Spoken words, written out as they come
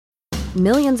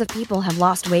Millions of people have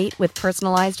lost weight with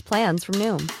personalized plans from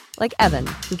Noom. Like Evan,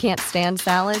 who can't stand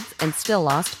salads and still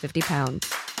lost 50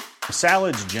 pounds.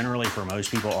 Salads generally for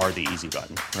most people are the easy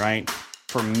button, right?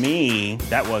 For me,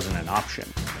 that wasn't an option.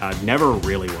 I never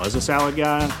really was a salad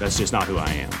guy. That's just not who I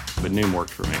am. But Noom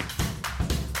worked for me.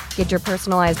 Get your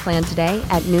personalized plan today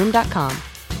at Noom.com.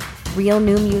 Real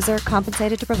Noom user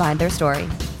compensated to provide their story.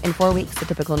 In 4 weeks, the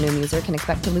typical Noom user can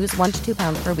expect to lose 1 to 2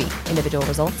 pounds per week. Individual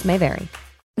results may vary.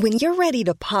 When you're ready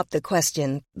to pop the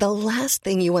question, the last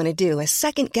thing you want to do is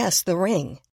second-guess the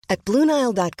ring. At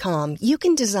BlueNile.com, you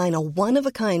can design a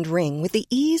one-of-a-kind ring with the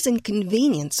ease and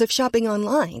convenience of shopping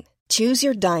online. Choose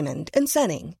your diamond and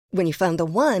setting. When you find the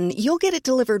one, you'll get it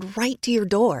delivered right to your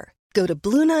door. Go to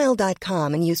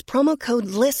BlueNile.com and use promo code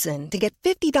LISTEN to get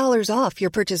 $50 off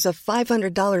your purchase of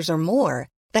 $500 or more.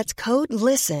 That's code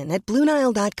LISTEN at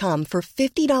BlueNile.com for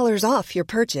 $50 off your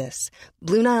purchase.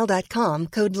 BlueNile.com,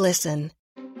 code LISTEN.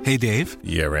 Hey, Dave.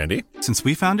 Yeah, Randy. Since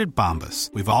we founded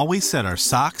Bombas, we've always said our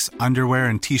socks, underwear,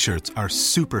 and T-shirts are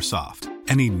super soft.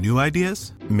 Any new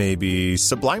ideas? Maybe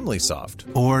sublimely soft.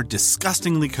 Or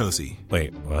disgustingly cozy.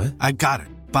 Wait, what? I got it.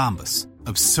 Bombas.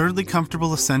 Absurdly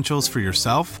comfortable essentials for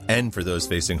yourself and for those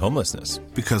facing homelessness.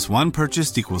 Because one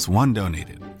purchased equals one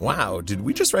donated. Wow, did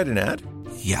we just write an ad?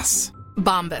 Yes.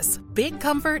 Bombas. Big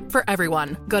comfort for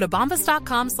everyone. Go to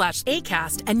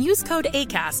bombas.com/ACAST and use code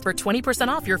ACAST for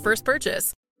 20% off your first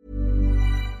purchase.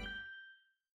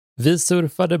 Vi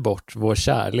surfade bort vår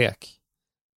kärlek.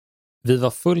 Vi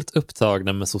var fullt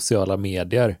upptagna med sociala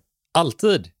medier.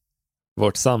 Alltid.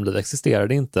 Vårt samliv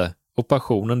existerade inte och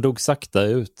passionen dog sakta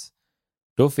ut.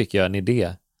 Då fick jag en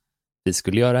idé. Vi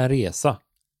skulle göra en resa.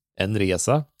 En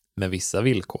resa med vissa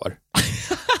villkor.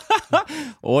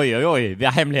 Oj, vi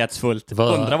har hemlighetsfullt.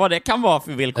 Undrar vad det kan vara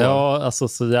för villkor. Ja, alltså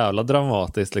så jävla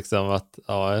dramatiskt liksom att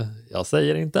ja, jag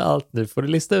säger inte allt. Nu får du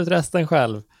lista ut resten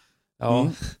själv. Ja.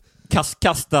 Mm.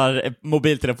 Kastar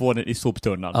mobiltelefonen i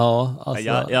soptunnan. Ja, alltså.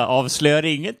 Jag avslöjar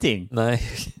ingenting. Nej.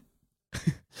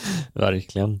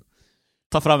 Verkligen.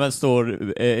 Ta fram en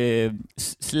stor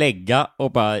slägga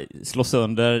och bara slå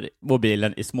sönder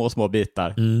mobilen i små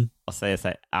bitar. Och säger så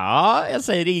här, jag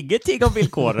säger ingenting om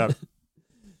villkoren.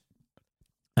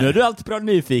 Nu är du alltid bra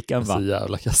nyfiken, va? Så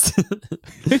jävla kast.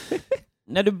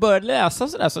 När du började läsa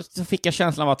sådär så fick jag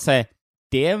känslan av att säga,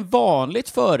 det är en vanligt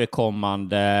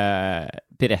förekommande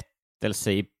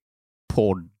berättelse i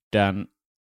podden.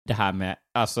 Det här med,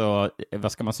 alltså,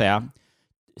 vad ska man säga?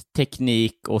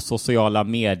 Teknik och sociala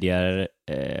medier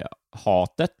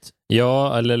hatet.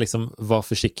 Ja, eller liksom var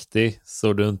försiktig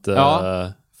så du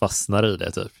inte fastnar i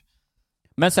det typ.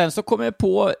 Men sen så kommer jag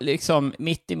på liksom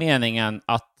mitt i meningen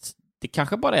att det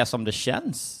kanske bara är som det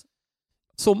känns.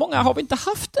 Så många har vi inte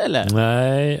haft, eller?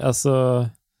 Nej, alltså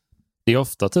det är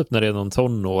ofta typ när det är någon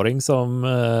tonåring som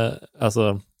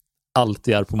alltså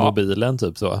alltid är på mobilen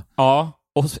typ så. Ja,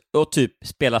 och typ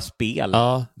spela spel.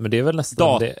 Ja, men det är väl nästan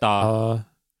data. Det. Ja.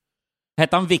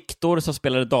 Hette han Viktor så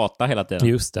spelade data hela tiden?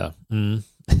 Just det.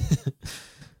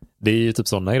 Det är ju typ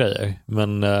sådana grejer.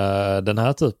 Men den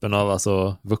här typen av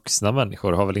alltså, vuxna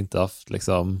människor har väl inte haft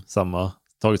liksom,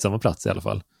 tagit samma plats i alla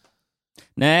fall.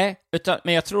 Nej,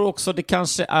 men jag tror också det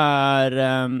kanske är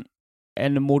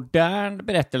en modern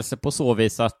berättelse på så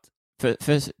vis att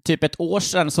för typ ett år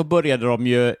sedan så började de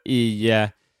ju i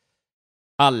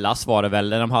Allas var det väl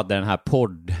när de hade den här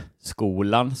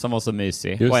poddskolan som var så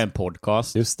mysig och en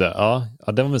podcast. Just det, ja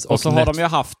det var mysig. Och så har de ju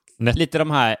haft lite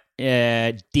de här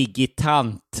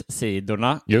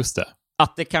digitant-sidorna. Just det.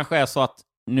 Att det kanske är så att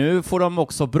nu får de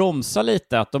också bromsa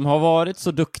lite, att de har varit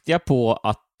så duktiga på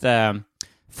att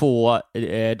få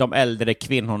de äldre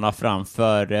kvinnorna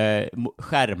framför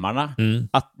skärmarna.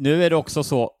 Att nu är det också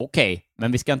så, okej,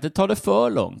 men vi ska inte ta det för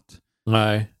långt.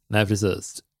 Nej,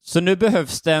 precis. Så nu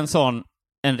behövs det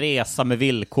en resa med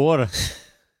villkor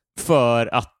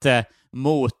för att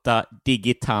mota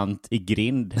digitant i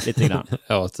grind lite grann.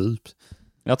 Ja, typ.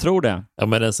 Jag tror det. Ja,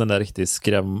 men en sån där riktig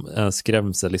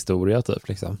skrämselhistoria typ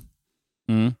liksom.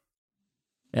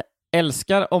 Jag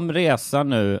älskar om resan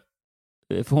nu.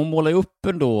 För hon målar upp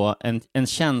ändå en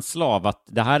känsla av att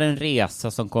det här är en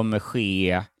resa som kommer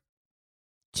ske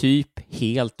typ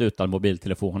helt utan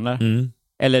mobiltelefoner.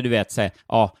 Eller du vet, säg,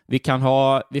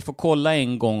 vi får kolla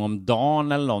en gång om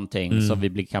dagen eller någonting så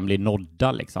vi kan bli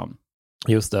nådda liksom.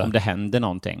 Just det. Om det händer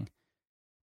någonting.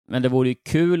 Men det vore ju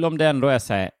kul om det ändå är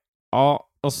så här,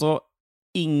 och så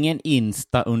ingen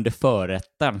Insta under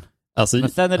förrätten. Alltså, men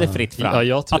sen är det fritt fram. Ja,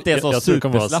 jag tror att det är så jag tror det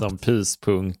kommer vara superslappt. som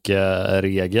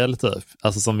pyspunk-regel typ.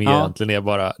 Alltså som egentligen är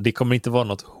bara, det kommer inte vara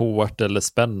något hårt eller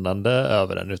spännande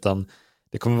över den, utan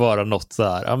det kommer vara något så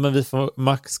här, men vi får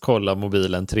max kolla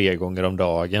mobilen 3 gånger om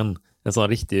dagen. En sån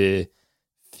riktig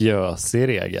fjösig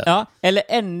regel. Ja, eller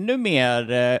ännu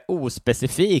mer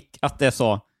ospecifik, att det är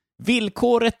så.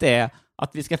 Villkoret är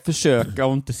att vi ska försöka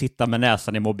att inte sitta med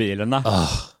näsan i mobilerna.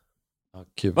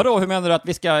 Gud. Vadå, hur menar du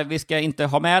att vi ska inte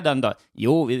ha med den då?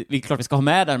 Jo, vi klart vi ska ha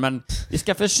med den, men vi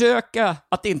ska försöka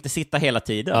att inte sitta hela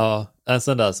tiden. Ja, en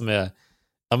sån där som är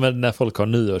men när folk har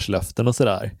nyårslöften och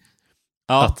sådär.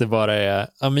 Ja. Att det bara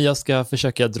är men jag ska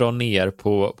försöka dra ner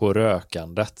på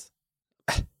rökandet.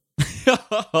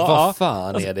 Vad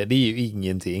fan är det? Det är ju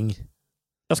ingenting.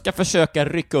 Jag ska försöka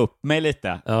rycka upp mig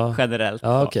lite, generellt.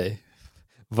 Ja, okej.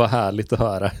 Vad härligt att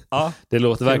höra. Ja. Det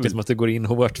låter verkligen som att det går in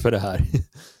hårt för det här.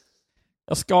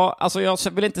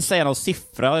 Jag vill inte säga någon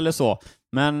siffra eller så,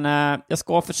 men jag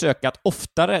ska försöka att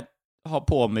oftare ha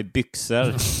på mig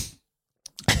byxor.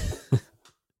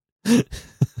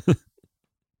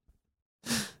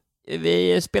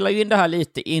 Vi spelar ju in det här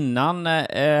lite innan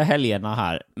helgerna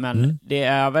här, men det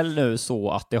är väl nu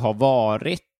så att det har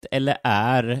varit eller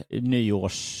är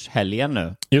nyårshelgen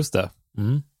nu. Just det.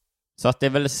 Så att det är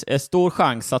väl stor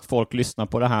chans att folk lyssnar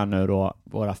på det här nu då,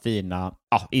 våra fina,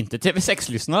 inte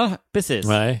TV6-lyssnare precis.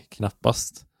 Nej,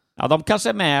 knappast. Ja, de kanske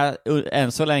är med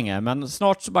än så länge, men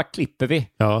snart så bara klipper vi.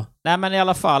 Ja. Nej, men i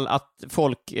alla fall att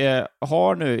folk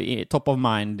har nu i top of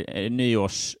mind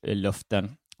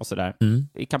nyårslöften och sådär.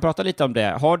 Vi kan prata lite om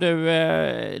det. Har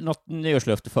du något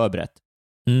nyårslöfte förberett?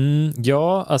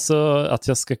 Ja, alltså att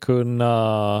jag ska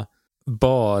kunna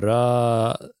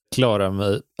bara klara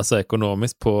mig alltså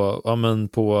ekonomiskt på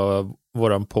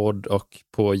våran podd och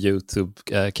på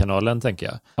YouTube-kanalen, tänker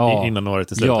jag. Ja. Innan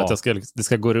året är slut. Att det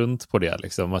ska gå runt på det,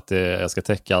 liksom. Att jag ska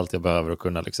täcka allt jag behöver och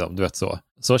kunna, liksom, du vet så.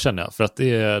 Så känner jag. För att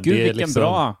det är vilken liksom,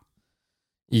 bra!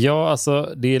 Ja,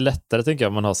 alltså det är lättare, tänker jag,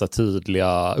 om man har så här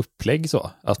tydliga upplägg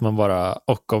så. Att man bara,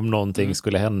 och om någonting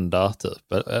skulle hända,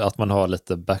 typ. Att man har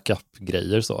lite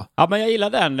backup-grejer så. Ja, men jag gillar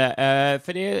den.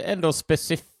 För det är ändå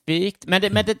specifikt. Men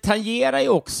det tangerar ju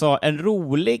också en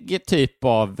rolig typ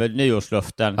av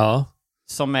nyårslöften. Ja.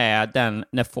 Som är den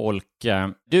när folk...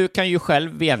 Du kan ju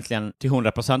själv egentligen till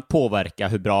 100% påverka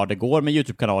hur bra det går med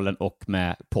YouTube-kanalen och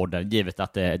med podden, givet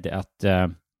att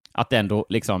det ändå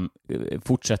liksom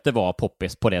fortsätter vara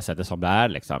poppis på det sättet som det är.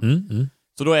 Liksom.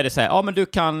 Så då är det så här, men du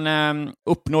kan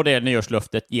uppnå det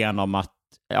nyårslöftet genom att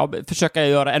försöka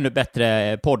göra ännu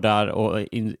bättre poddar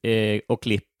och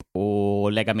klipp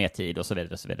och lägga mer tid och så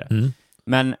vidare. Och så vidare.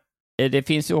 Men det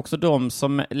finns ju också de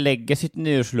som lägger sitt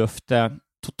nyårslöfte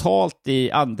totalt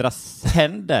i andras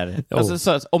händer. Alltså,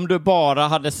 så, om du bara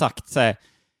hade sagt så här,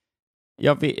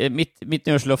 mitt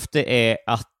nyårslöfte är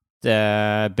att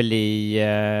bli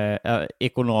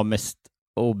ekonomiskt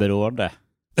oberoende.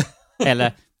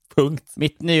 Eller punkt.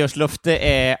 Mitt nyårslöfte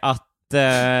är att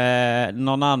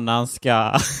någon annan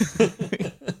ska...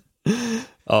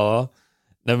 Ja.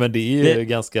 Nej, men det är ju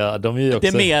ganska... De är ju också... Det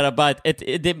är mer bara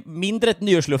det är mindre ett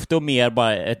nyårslöfte och mer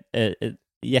bara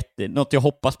något jag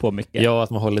hoppas på mycket. Ja, att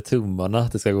man håller tummarna,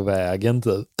 att det ska gå vägen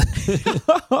typ.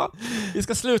 Vi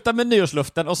ska sluta med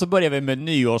nyårslöften och så börjar vi med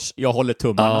jag håller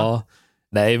tummarna. Ja.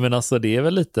 Nej, men alltså det är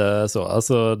väl lite så.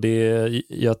 Alltså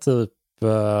jag typ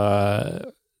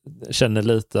känner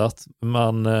lite att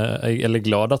man eller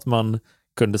glad att man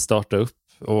kunde starta upp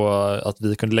och att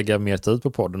vi kunde lägga mer tid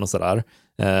på podden och sådär.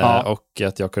 Och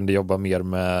att jag kunde jobba mer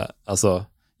med alltså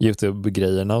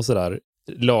YouTube-grejerna och sådär.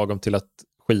 Lagom till att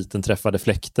skiten träffade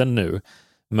fläkten nu.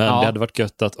 Men det hade varit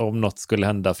gött att om något skulle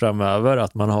hända framöver,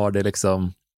 att man har det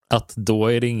liksom, att då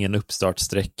är det ingen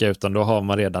uppstartsträcka utan då har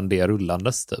man redan det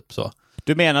rullandes typ så.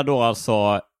 Du menar då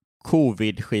alltså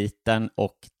covid-skiten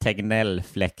och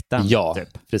Tegnell-fläkten? Ja,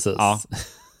 typ. Precis. Ja.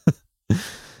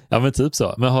 Ja, men typ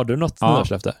så. Men har du något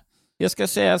nyårslöfte? Jag ska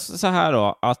säga så här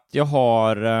då, att jag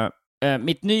har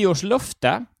mitt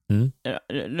nyårslöfte.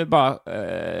 Nu bara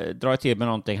drar jag till med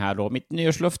någonting här då. Mitt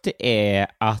nyårslöfte är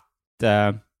att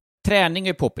träning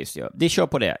är poppis. Ja. Det kör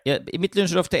på det. Mitt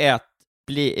nyårslöfte är att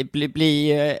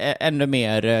bli ännu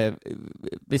mer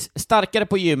bli starkare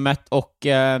på gymmet och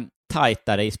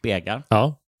tajtare i spegeln.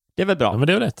 Ja. Det är väl bra. Ja, men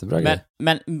det är väl jättebra grej.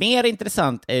 Men mer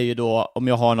intressant är ju då om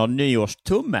jag har någon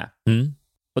nyårstumme.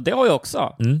 Och det har jag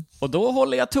också. Och då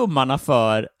håller jag tummarna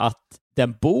för att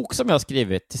den bok som jag har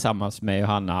skrivit tillsammans med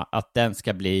Johanna, att den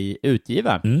ska bli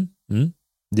utgiven.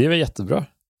 Det är väl jättebra.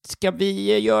 Ska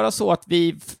vi göra så att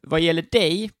vi, vad gäller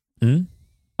dig,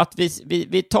 att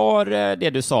vi tar det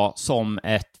du sa som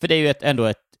för det är ju ändå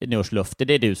ett nyårslöfte,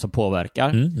 det är du som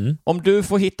påverkar. Om du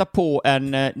får hitta på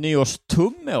en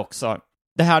nyårstumme också,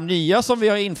 det här nya som vi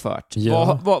har infört,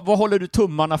 vad håller du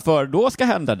tummarna för då ska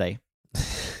hända dig?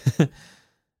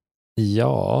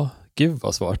 Ja, gud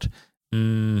vad svårt.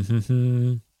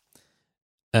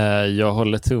 Jag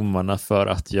håller tummarna för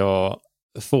att jag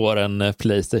får en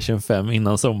PlayStation 5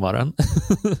 innan sommaren.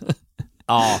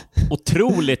 Ja,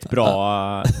 otroligt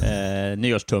bra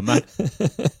nyårstumme.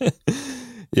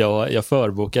 Ja, jag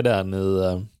förbokade den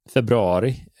i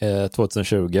februari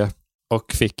 2020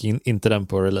 och fick inte den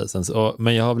på releasen.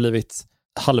 Men jag har blivit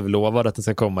halvlovad att det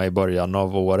ska komma i början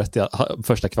av året,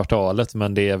 första kvartalet,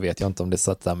 men det vet jag inte om det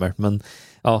stämmer. Men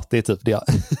ja, det är typ det.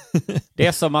 Det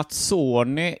är som att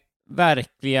Sony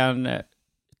verkligen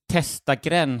testar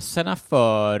gränserna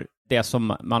för det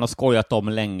som man har skojat om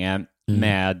länge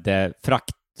med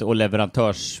frakt- och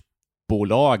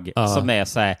leverantörsbolag som är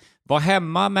så här, var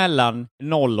hemma mellan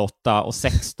 08 och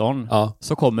 16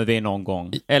 så kommer vi någon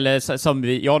gång. Eller som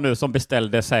jag nu som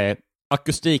beställde sig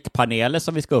akustikpaneler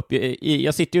som vi ska upp i.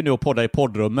 Jag sitter ju nu och poddar i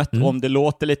poddrummet. Och om det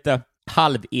låter lite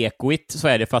halvekoigt så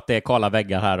är det för att det är kala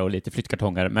väggar här och lite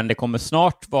flyttkartonger. Men det kommer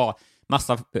snart vara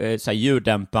massa så här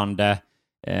ljuddämpande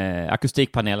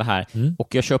akustikpaneler här.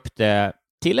 Och jag köpte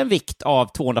till en vikt av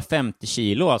 250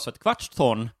 kilo, alltså ett kvarts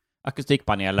ton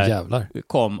akustikpaneler. Jävlar.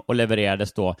 Kom och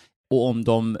levererades då. Och om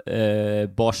de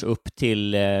bars upp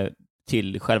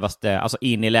till självaste, alltså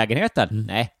in i lägenheten?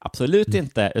 Nej, absolut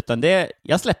inte. Utan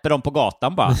jag släpper dem på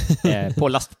gatan bara, på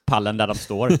lastpallen där de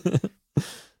står.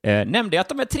 Nämnde jag att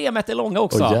de är 3 meter långa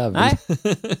också? Nej.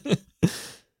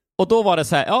 Och då var det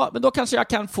så här, ja, men då kanske jag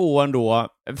kan få ändå,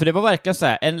 för det var verkligen så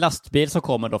här, en lastbil som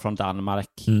kommer då från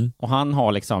Danmark. Och han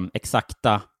har liksom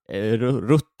exakta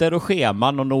rutter och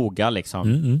scheman och noga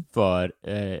liksom för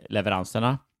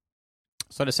leveranserna.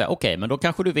 Så det säger okej, men då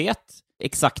kanske du vet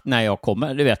exakt när jag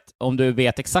kommer. Du vet, om du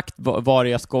vet exakt vad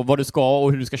du ska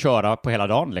och hur du ska köra på hela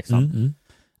dagen liksom.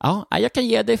 Ja, jag kan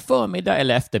ge dig förmiddag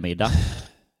eller eftermiddag.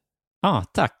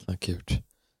 Tack. Kul.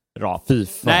 Bra.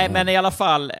 Nej, men i alla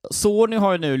fall, Sony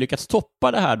har ju nu lyckats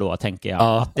toppa det här då, tänker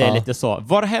jag. Att det är lite så.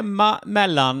 Var hemma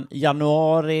mellan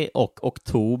januari och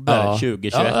oktober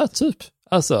 2021. Ja, typ.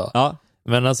 Alltså.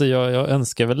 Men alltså jag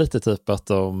önskar väl lite typ att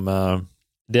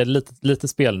det är lite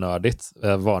spelnördigt,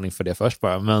 varning för det först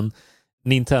bara, men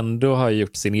Nintendo har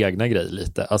gjort sin egna grej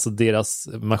lite. Alltså deras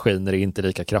maskiner är inte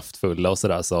lika kraftfulla och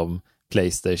sådär som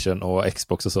PlayStation och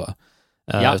Xbox och så.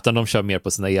 Utan de kör mer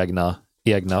på sina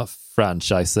egna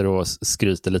franchiser och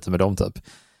skryter lite med dem typ.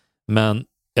 Men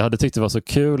jag hade tyckt det var så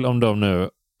kul om de nu,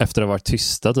 efter att ha varit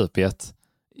tysta typ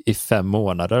i 5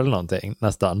 månader eller någonting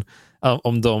nästan,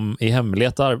 om de i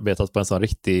hemlighet har arbetat på en sån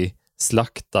riktig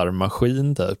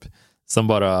slaktarmaskin typ, som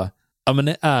bara, men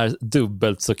det är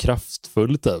dubbelt så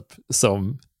kraftfull typ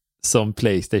som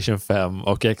PlayStation 5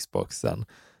 och Xboxen.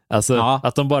 Alltså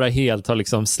att de bara helt har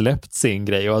liksom släppt sin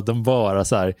grej och att de bara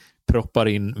så här proppar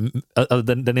in,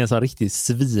 den är en sån riktigt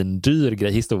svindyr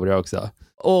historia också.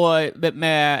 Och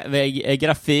med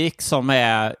grafik som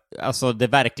är alltså det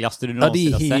verkligaste du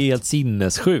någonsin har sett. Ja, det är helt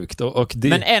sinnessjukt. Och det...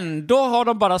 Men ändå har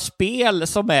de bara spel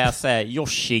som är så här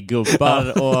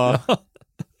Yoshi-gubbar och...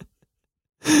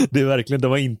 Det är verkligen,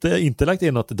 de har inte lagt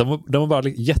in något, de har bara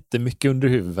jättemycket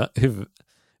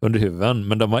under huven,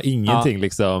 men de har ingenting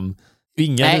liksom,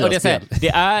 inga nya spel. Det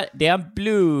är en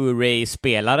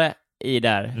Blu-ray-spelare i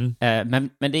där, men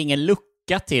det är ingen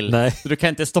lucka till. Nej. Så du kan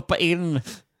inte stoppa in.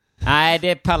 Nej,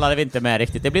 det pallade vi inte med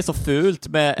riktigt. Det blir så fult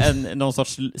med någon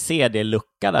sorts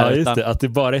CD-lucka där. Ja, just det. Att det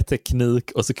bara är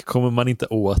teknik och så kommer man inte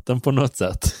åt den på något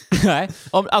sätt. Nej,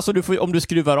 om du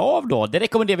skruvar av då, det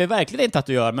rekommenderar vi verkligen inte att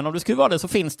du gör, men om du skruvar av det så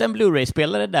finns det en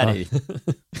Blu-ray-spelare där i.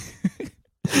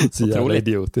 Så jävla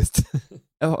idiotiskt.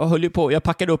 Jag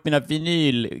packade upp mina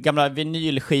gamla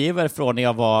vinylskivor från när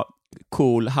jag var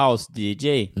cool house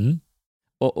DJ.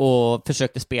 Och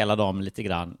försökte spela dem lite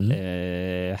grann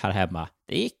här hemma.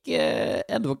 Det gick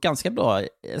ändå ganska bra.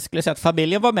 Jag skulle säga att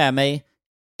familjen var med mig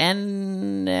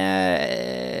en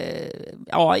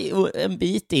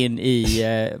bit in i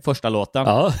första låten.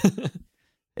 Ja.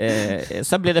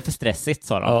 Sen blev det för stressigt,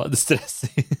 sa de. Ja, det är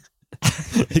stressigt.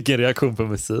 Vilken reaktion på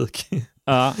musik.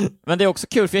 Ja, men det är också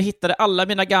kul för jag hittade alla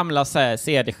mina gamla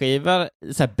CD-skivor,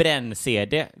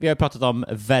 bränn-CD. Vi har ju pratat om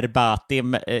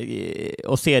verbatim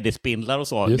och CD-spindlar och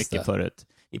så just mycket förut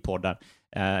i podden.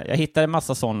 Jag hittade en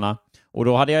massa sådana. Och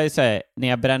då hade jag ju när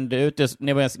jag brände ut det,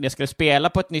 när jag skulle spela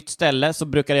på ett nytt ställe så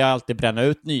brukade jag alltid bränna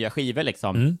ut nya skivor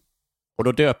liksom. Och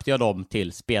då döpte jag dem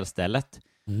till spelstället.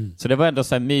 Så det var ändå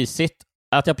så här mysigt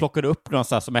att jag plockade upp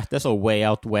någonstans som hette så Way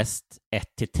Out West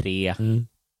 1-3.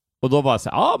 Och då var det så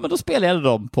här, men då spelade jag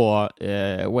dem på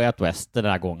Way Out West den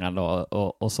här gången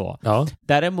och så. Ja.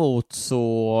 Däremot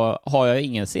så har jag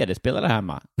ingen CD-spelare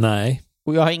hemma. Nej.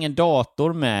 Och jag har ingen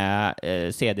dator med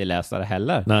CD-läsare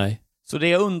heller. Nej. Så det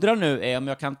jag undrar nu är om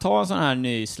jag kan ta en sån här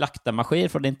ny slaktarmaskin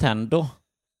från Nintendo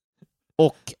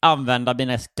och använda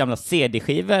mina gamla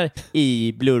CD-skivor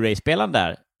i Blu-ray-spelaren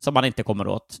där. som man inte kommer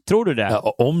åt. Tror du det?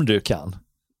 Ja, om du kan.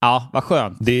 Ja, vad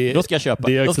skönt. Då ska jag köpa.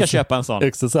 Då ska jag köpa en sån.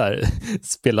 Också så här,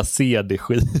 spela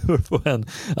CD-skivor på en.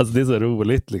 Alltså det är så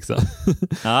roligt liksom.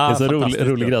 Ja, det är så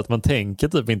rolig grej att man tänker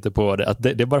typ inte på det. Att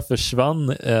det bara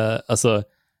försvann. Alltså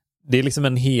det är liksom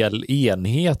en hel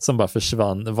enhet som bara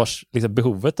försvann. Vars liksom,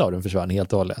 behovet av den försvann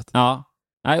helt och hållet. Ja,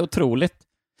 nej, otroligt.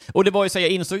 Och det var ju så, jag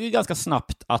insåg ju ganska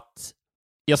snabbt att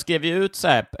jag skrev ju ut så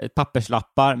här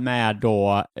papperslappar med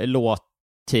då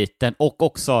låttiteln och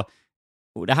också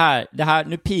det här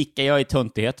nu pikar jag i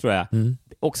töntighet tror jag.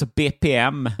 Också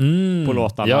BPM på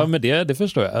låtarna. Ja, men det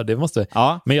förstår jag. Det måste.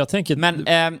 Ja. Men jag tänker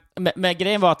men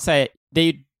grejen var att säga det är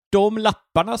ju de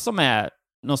lapparna som är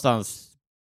någonstans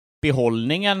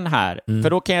behållningen här. För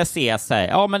då kan jag se så här,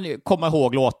 ja men komma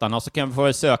ihåg låtarna och så kan vi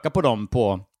få söka på dem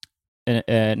på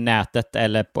nätet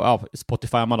eller på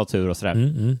Spotify om man har tur och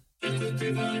sådär.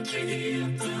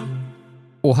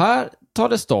 Och här tar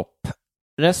det stopp.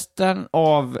 Resten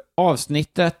av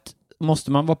avsnittet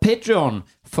måste man vara Patreon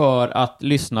för att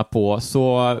lyssna på.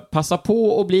 Så passa på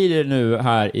och bli det nu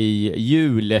här i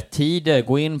juletider.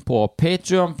 Gå in på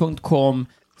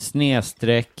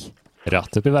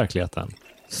patreon.com/Rätt upp i verkligheten.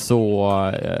 Så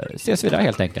ses vi där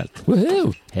helt enkelt.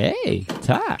 Woohoo! Hej,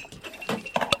 tack!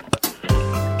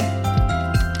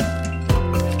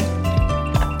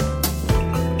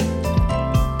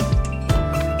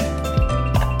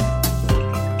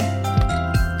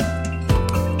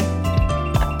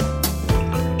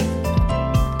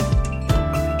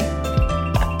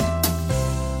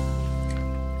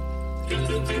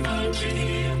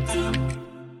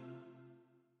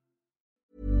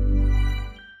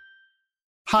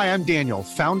 Hi, I'm Daniel,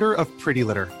 founder of Pretty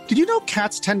Litter. Did you know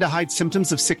cats tend to hide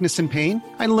symptoms of sickness and pain?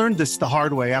 I learned this the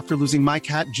hard way after losing my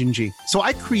cat, Gingy. So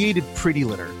I created Pretty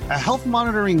Litter, a health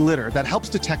monitoring litter that helps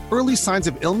detect early signs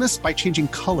of illness by changing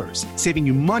colors, saving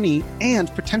you money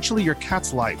and potentially your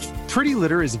cat's life. Pretty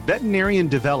Litter is veterinarian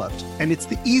developed, and it's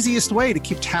the easiest way to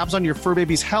keep tabs on your fur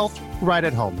baby's health right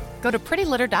at home. Go to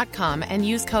prettylitter.com and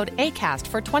use code ACAST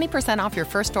for 20% off your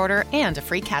first order and a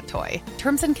free cat toy.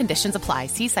 Terms and conditions apply.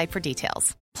 See site for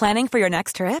details. Planning for your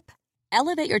next trip?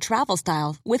 Elevate your travel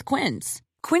style with Quince.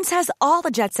 Quince has all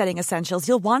the jet-setting essentials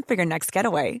you'll want for your next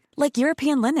getaway, like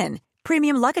European linen,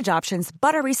 premium luggage options,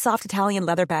 buttery soft Italian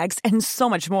leather bags, and so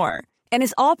much more. And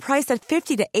is all priced at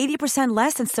 50 to 80%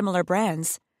 less than similar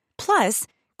brands. Plus,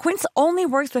 Quince only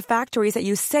works with factories that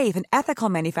use safe and ethical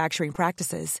manufacturing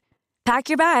practices. Pack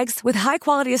your bags with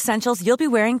high-quality essentials you'll be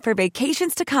wearing for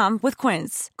vacations to come with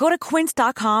Quince. Go to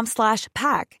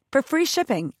quince.com/pack for free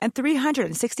shipping and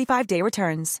 365-day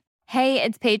returns. Hey,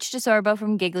 it's Paige DeSorbo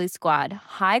from Giggly Squad.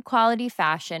 High quality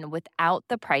fashion without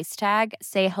the price tag.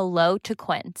 Say hello to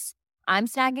Quince. I'm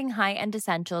snagging high-end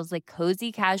essentials like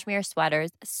cozy cashmere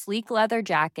sweaters, sleek leather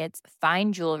jackets,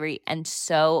 fine jewelry, and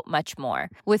so much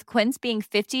more. With Quince being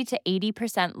 50 to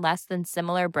 80% less than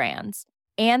similar brands.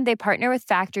 And they partner with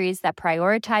factories that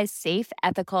prioritize safe,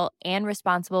 ethical, and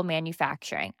responsible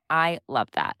manufacturing. I love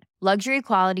that. Luxury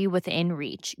quality within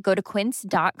reach. Go to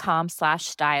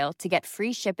quince.com/style to get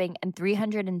free shipping and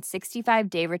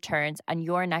 365-day returns on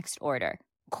your next order.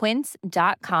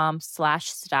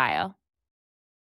 Quince.com/style.